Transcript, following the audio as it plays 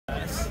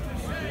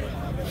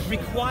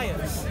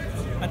requires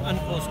an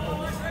uncaused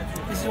cause.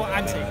 This is what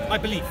I'm saying, my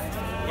belief.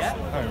 Yeah?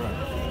 Oh,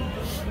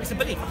 right. It's a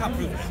belief, I can't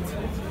prove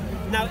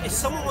it. Now, if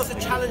someone wants to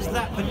challenge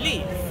that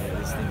belief,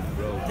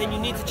 then you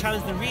need to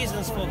challenge the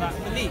reasons for that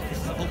belief. This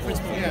is the whole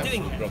principle we're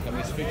doing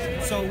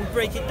here. So we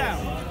break it down.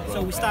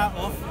 So we start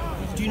off,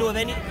 do you know of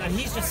any, and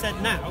he's just said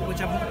now,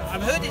 which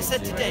I've heard it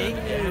said today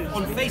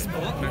on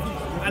Facebook,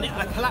 and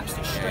I collapsed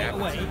it straight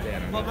away.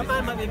 Well, my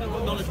man might be a bit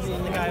more knowledgeable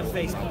than the guy on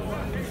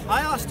Facebook.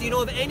 I asked, do you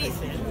know of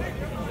anything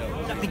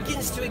that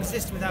begins to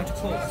exist without a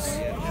cause?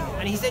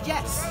 And he said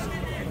yes.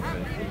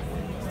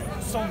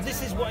 So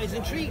this is what is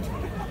intriguing.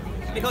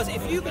 Because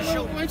if you can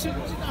show...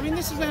 I mean,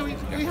 this is where we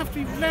have to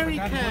be very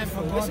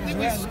careful.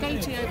 We're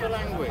skating over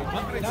language.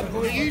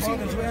 We're using...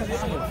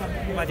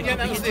 Yeah,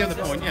 that's the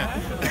other point, yeah.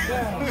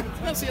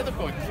 That's the other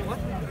point. What?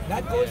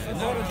 That goes for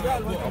God as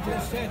well, what you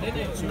just said, isn't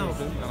it? No.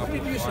 What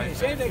did you say?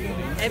 Say it again.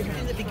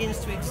 Everything that begins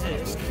to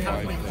exist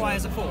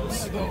requires a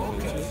cause.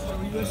 Okay,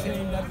 so you're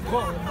saying that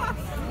God...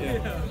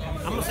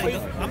 I'm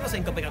not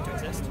saying God began to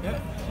exist. Yeah.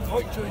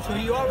 Oh, so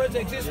he always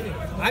existed?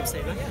 I'm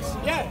saying that, yes.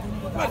 Yeah,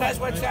 but that's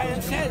what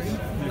science says.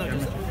 No, it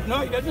doesn't.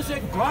 No, it doesn't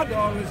say God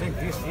always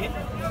existed.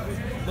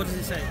 What does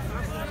it say?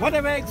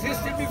 Whatever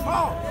existed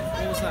before.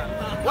 What was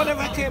that?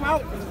 Whatever came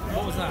out.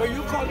 What was that? But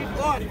you call it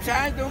God.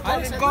 Science don't call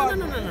it God.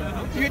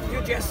 No. You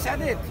just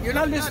said it. You're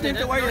not listening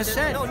to what you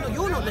said. No,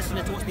 you're not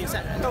listening to what's being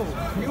said. No,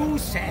 you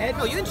said...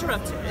 No, you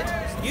interrupted.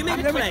 You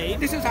made a claim.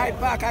 This is Hyde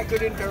Park, I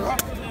could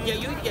interrupt. Yeah,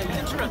 you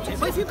interrupted.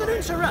 But if you're going to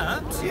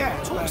interrupt,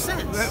 talk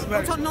sense.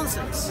 Don't talk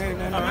nonsense. No,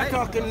 I'm not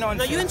talking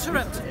nonsense. No, you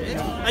interrupted,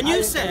 and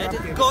you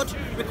said God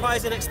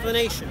requires an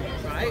explanation,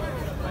 right?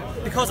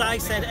 Because I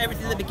said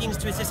everything that begins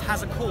to exist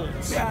has a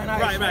cause. Yeah,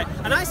 right.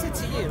 And I said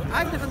to you,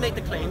 I've never made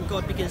the claim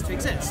God begins to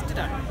exist, did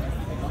I?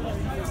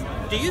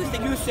 Do you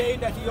think... You say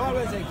that he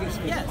always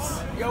existed?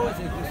 Yes. He always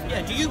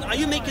existed. Yeah, are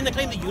you making the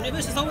claim the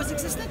universe has always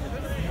existed?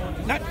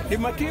 Not the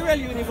material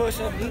universe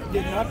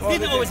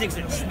didn't always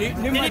exist. Did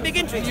it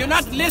begin to exist? You're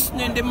not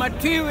listening. The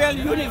material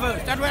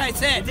universe. That's what I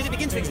said. Did it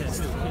begin to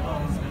exist?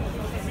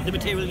 The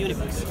material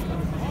universe.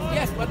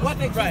 Yes, but what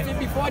existed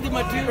before the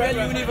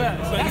material universe?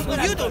 That's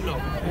what you don't know.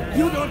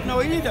 You don't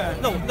know either.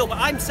 No, but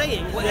I'm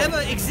saying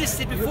whatever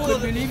existed before. You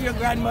could believe your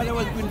grandmother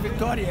was Queen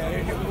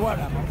Victoria.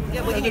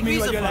 Yeah, but you need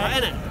reason for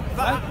that, innit?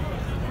 But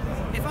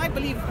if I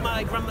believe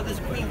my grandmother's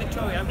Queen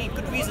Victoria, I mean,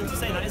 good reason to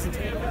say that, isn't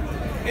it?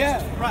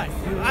 Yeah. Right.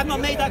 I've not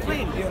made that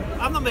claim.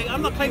 I'm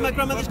not claiming my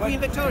grandmother's Queen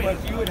Victoria.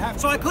 But you would have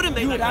so I couldn't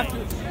make that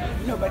claim.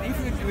 No, but if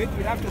you do it,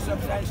 you'd have to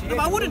substantiate. No,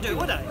 but I wouldn't do it,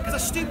 would I? Because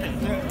that's stupid.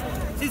 Yeah.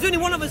 There's only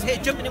one of us here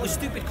jumping in with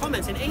stupid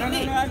comments, and ain't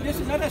me. No, this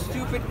is not a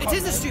stupid comment. It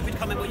is a stupid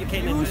comment what you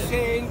came in with. You're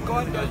saying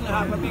God doesn't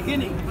have a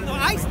beginning. No.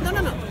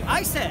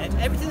 I said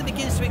everything that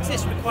begins to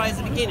exist requires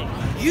a beginning.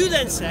 You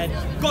then said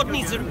God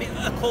needs a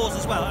cause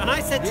as well, and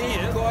I said to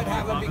you, God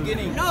have a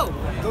beginning? No.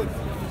 Good.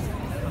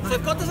 So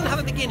if God doesn't have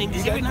a beginning,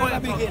 does he require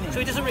a cause? So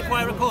he doesn't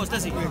require a cause,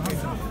 does he?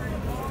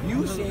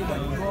 You say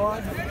that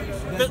God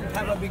doesn't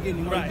have a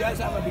beginning. Right. He does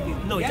have a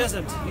beginning. No, he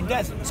doesn't. He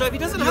doesn't. So if he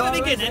doesn't have a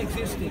beginning,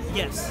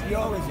 yes. He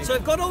always existed. So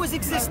if God always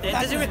existed,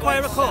 does he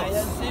require a cause?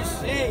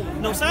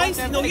 No, science.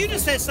 No, you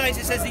just said science.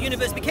 It says the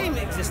universe came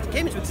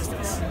into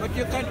existence. But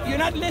you're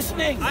not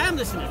listening. I am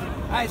listening.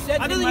 I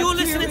said I don't think you're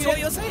listening to what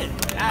you're saying.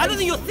 I don't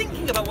think you're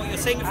thinking about what you're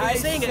saying before you're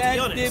saying it, to be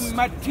honest. The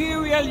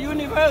material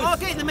universe.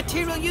 Okay, the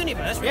material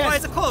universe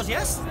requires a cause,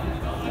 yes?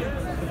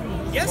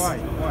 Yes? Why?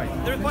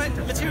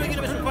 The material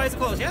universe requires a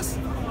cause, yes?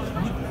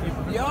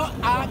 Your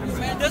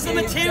argument does the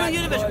material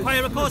universe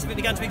require a cause if it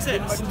began to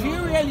exist? The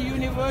material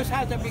universe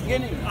has a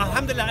beginning.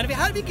 Alhamdulillah. And if it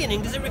had a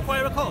beginning, does it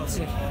require a cause?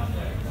 Yes.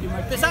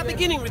 Does that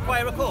beginning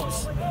require a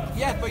cause?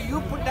 Yes, but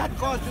you put that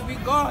cause to be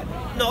God.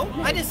 No,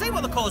 I didn't say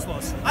what the cause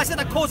was. I said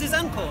that cause is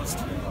uncaused.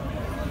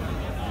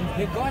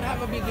 Did God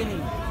have a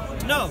beginning?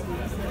 No.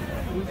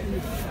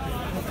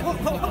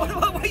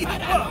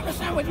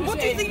 What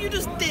do you think you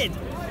just did?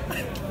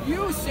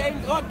 You say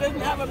God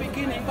doesn't have a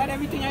beginning, but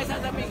everything else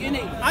has a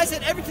beginning. I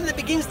said everything that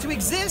begins to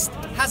exist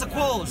has a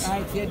cause.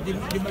 I said the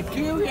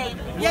material.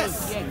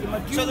 Yes.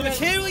 So the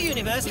material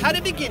universe had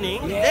a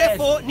beginning, yes.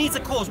 Therefore needs a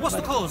cause. What's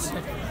the cause?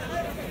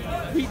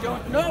 We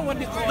don't know what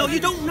the cause is. No, you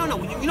don't know. No.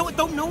 You know what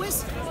don't know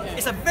is?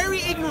 It's a very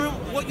ignorant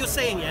what you're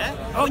saying, yeah?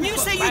 When you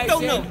say you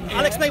don't know,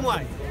 I'll explain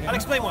why.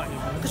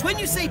 Because when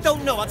you say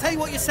don't know, I'll tell you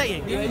what you're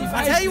saying.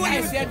 I'll tell you what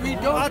you said. We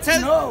don't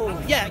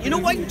know. Yeah, you know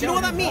what? Do you know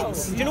what that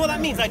means? Do you know what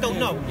that means? I don't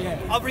know.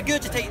 I'll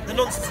regurgitate the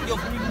nonsense that you're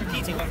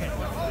repeating. Okay.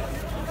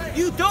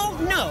 You don't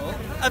know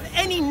of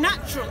any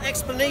natural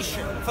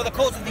explanation for the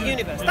cause of the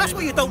universe. That's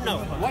what you don't know.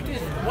 What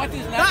is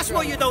natural? That's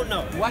what you don't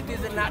know. What is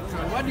the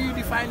natural? What do you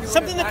define?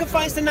 Something that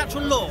confines the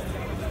natural law.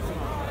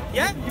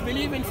 Yeah? You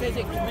believe in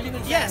physics? You believe in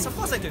science? Yes, of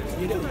course I do.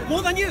 You do?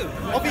 More than you,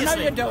 obviously.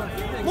 No, you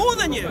don't. More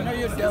than you. No,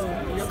 you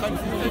don't. You're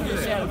confusing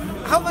yourself.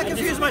 How have I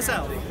confused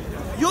myself?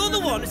 You're the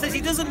one who says he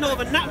doesn't know of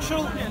a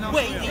natural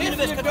way the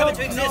universe could come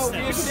into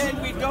existence. You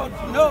said we don't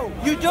know.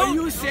 You don't.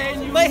 You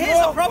saying you But here's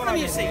know. the problem,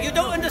 you see. You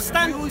don't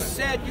understand. You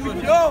said you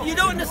know. You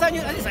don't understand.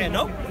 I didn't say I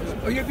know.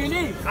 Oh, you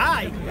believe?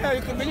 Aye. Yeah,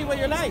 you can believe what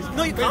you like.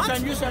 No, you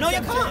can't. No,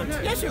 you can't.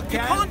 Yes, you can. You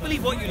can't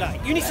believe what you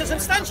like. You need to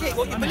substantiate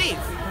what you believe.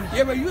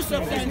 Yeah, but you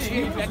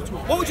substantiate that.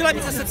 What would you like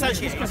me to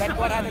substantiate? That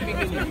God had a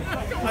beginning.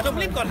 I don't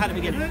believe God had a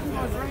beginning.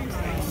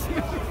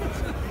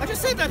 I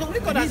just said that I don't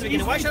believe God has a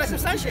beginning. Why should I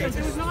substantiate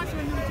it?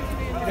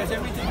 There's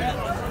everything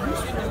else.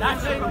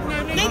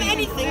 Name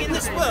anything in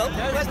this world.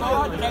 Does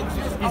God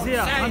exist? He's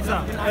here,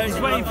 Hamza. He's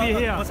waiting for you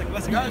here. One second.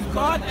 Does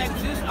God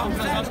exist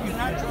outside the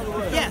natural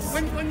world? Yes.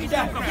 When he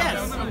died?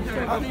 Yes.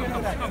 How do you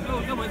know that?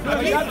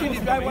 Well, you have to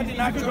describe what the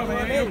natural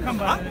world is.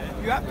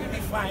 You have to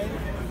define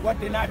what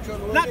the natural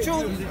world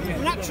Natural is.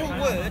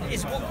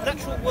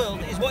 natural world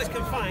is what is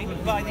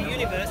confined by the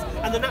universe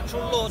and the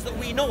natural laws that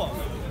we know of.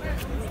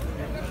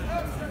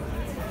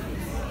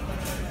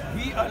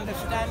 We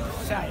understand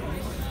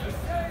science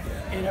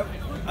in a...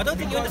 I don't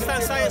think you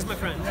understand science, my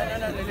friend. No.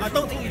 I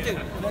don't think you do.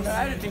 No,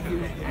 I don't think you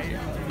do.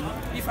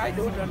 If I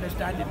don't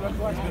understand it, what's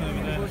going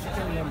to go to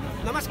tell them?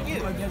 No, I'm asking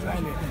you.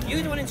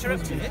 You don't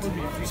interrupt it,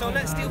 so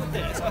let's deal with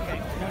this. Okay.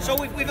 So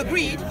we've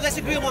agreed, let's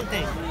agree on one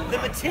thing. The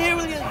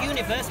material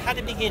universe had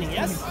a beginning,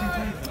 yes?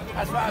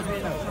 As far as we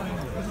know.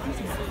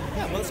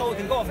 Yeah, well, that's all we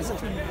can go off,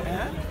 isn't it?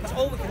 That's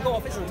all we can go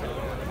off, isn't it?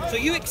 So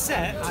you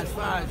accept... As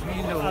far as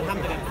we know.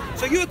 Alhamdulillah.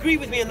 So you agree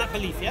with me in that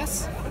belief,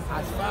 yes?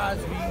 As far as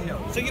we know.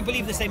 So you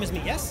believe the same as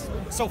me, yes?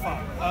 So far.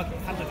 Okay,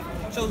 alhamdulillah.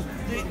 So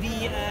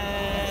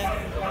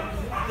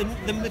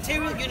the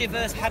material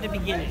universe had a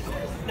beginning.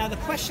 Now the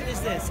question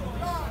is this: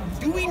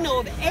 do we know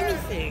of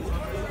anything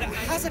that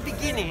has a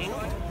beginning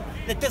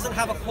that doesn't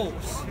have a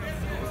cause?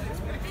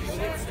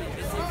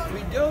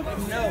 We don't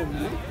know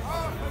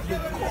the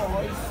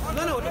cause.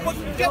 No.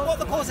 Get what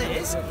the cause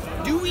is.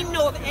 Do we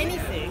know of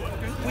anything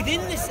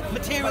within this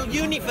material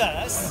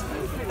universe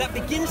that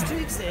begins to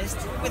exist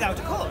without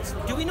a cause?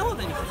 Do we know of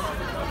anything?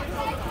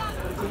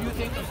 Do you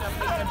think of something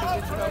that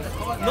begins without a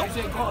cause? No. You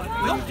say God.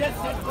 No. You just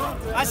said God.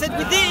 I said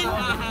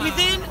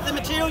within the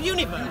material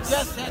universe.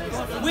 Just said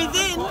God.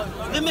 Within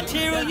the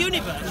material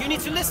universe. You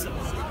need to listen.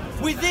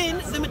 Within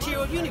the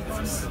material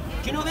universe.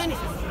 Do you know of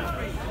anything?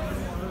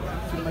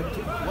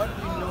 What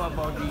do you know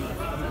about the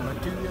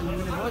material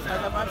universe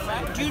as a matter of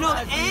fact? Do you know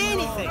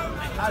anything?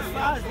 As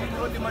far as we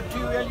know, the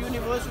material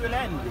universe will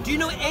end. Do you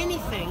know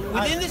anything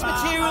within this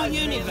material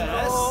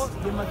universe?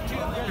 The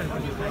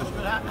material universe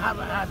will have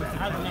an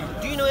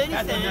end. Do you know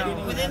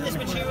anything within this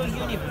material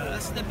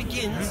universe that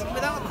begins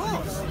without a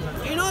cause?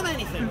 Do you know of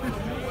anything?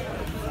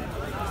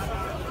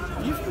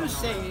 If you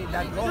say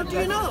that God Do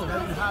you know?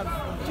 doesn't have...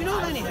 Do you know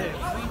of anything? We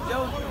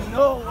don't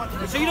know what...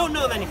 So you don't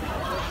know of anything?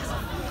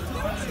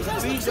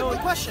 That's a simple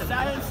question.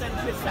 Science is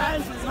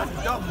not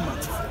dogma.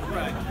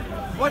 Right.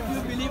 What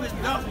you believe is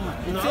dogma.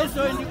 It says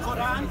so in the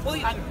Quran. Well,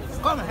 and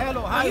come hell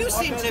or high You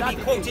water, seem to that be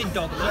is quoting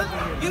dogma.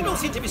 You don't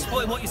seem to be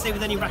supporting what you say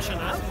with any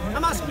rationale.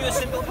 I'm asking you a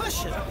simple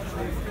question.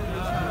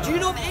 Do you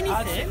know of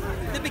anything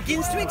that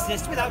begins to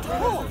exist without a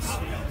cause?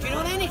 Do you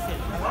know of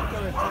anything?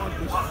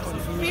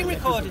 It's being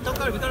recorded. Don't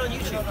worry, we've got it on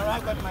YouTube.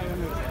 I've got my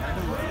own.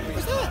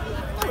 What's that?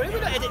 Don't worry, we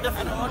don't edit I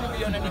nothing. don't want to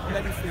be on any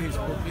bloody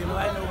Facebook. You know,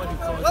 I know what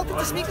it's called. Welcome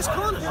to Speaker's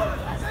Corner. But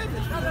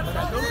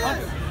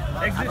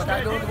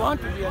I don't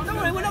want to be on Don't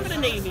worry, we're not going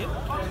to name you.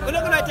 We're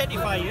not going to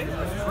identify you.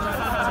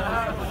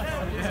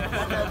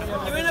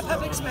 You're in a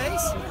public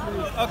space?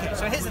 Okay,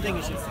 so here's the thing,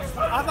 issue.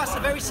 I've asked a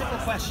very simple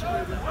question.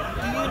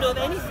 Do you know of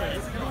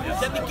anything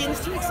that begins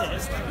to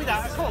exist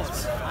without a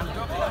cause?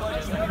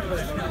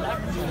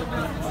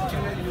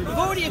 We've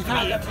already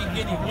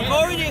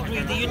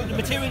agreed the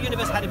material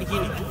universe had a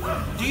beginning.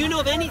 Do you know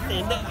of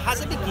anything that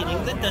has a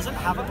beginning that doesn't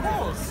have a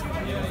cause?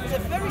 It's a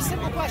very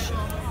simple question.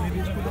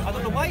 I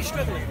don't know why you're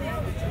struggling.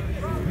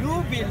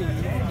 You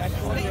believe that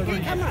God Get your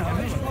camera out.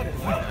 Who's recording?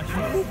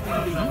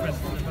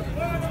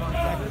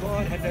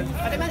 had a...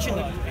 I didn't mention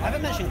God. I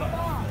haven't mentioned God.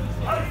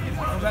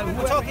 Well,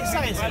 We're talking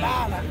science here.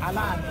 Allah.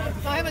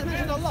 No, I haven't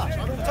mentioned Allah.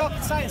 We're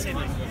talking science here,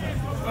 mate.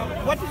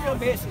 What is your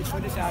basis for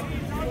this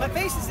argument? My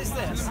basis is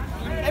this.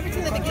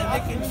 Everything that begins...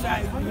 Making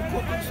science, you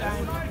cooking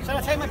science. Shall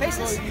I tell you my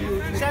basis?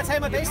 Shall I tell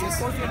you my basis?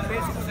 Cooking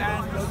basic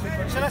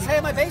science. Shall I tell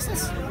you my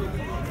basis?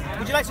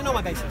 Would you like to know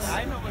my basis?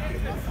 I know what you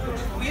do.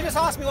 Well, you just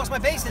asked me what's my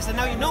basis, and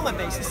now you know my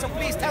basis, so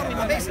please tell me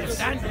my basis.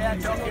 Stand there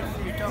you're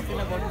talking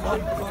about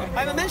God. I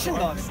haven't mentioned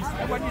God.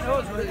 Nobody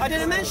knows what it is. I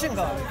didn't mention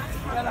God.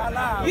 Well,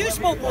 Allah. You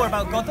spoke more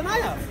about God than I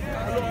have.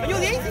 And you're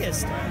the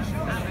atheist.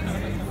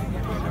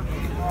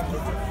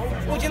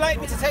 Would you like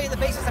me to tell you the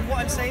basis of what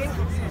I'm saying?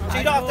 So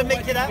you don't have to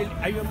make it up?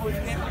 Are you a Muslim?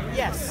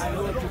 Yes. I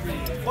know what you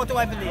believe. What do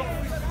I believe?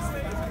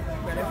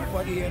 Well,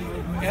 everybody here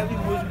knows. Every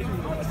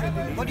Muslim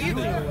knows. What do you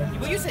believe?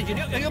 Well, you said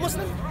are you a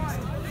Muslim?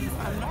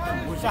 I'm not a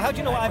Muslim. So how do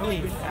you know what I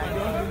believe? I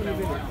don't believe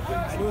in it. I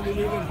don't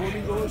believe in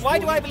Holy Ghost. Why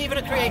do I believe in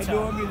a I creator?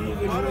 don't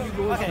believe in Holy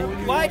Ghost. Okay. Holy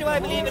Why do water, I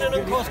believe in an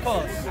Holy uncaused Spirit.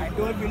 cause? I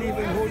don't believe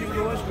in Holy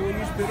Ghost,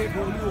 Holy Spirit,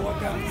 Holy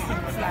water,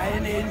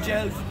 flying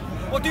angels.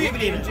 What do you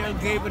believe in? Angel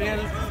Gabriel.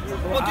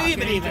 What do you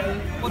believe in?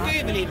 What do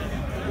you believe in?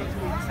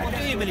 What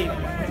do you believe in?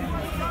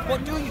 What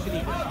do you believe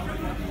in?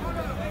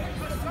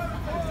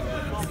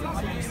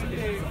 What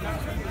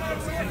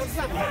does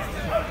that mean?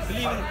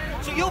 Believing.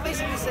 So you're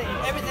basically saying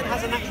everything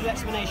has a natural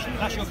explanation.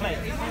 That's your claim.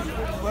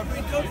 Well,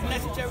 we don't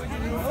necessarily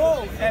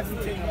know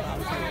everything.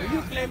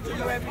 You claim to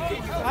know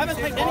everything. I haven't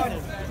claimed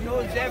anything.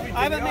 Knows everything.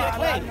 I haven't made a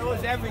claim.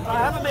 Knows everything. I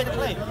haven't made a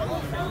claim.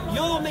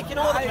 You're making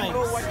all the I claims.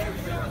 know what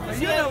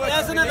you know.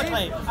 There's another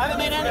claim. I haven't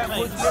made any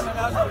claims.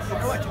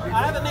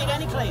 I haven't made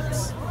any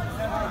claims.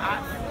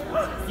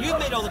 You've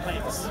made all the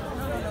claims.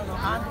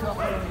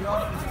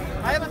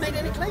 I haven't made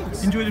any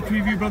claims. Enjoy the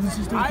preview, brothers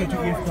and sisters. Go to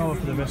EFDawah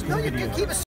for the rest of the video. You keep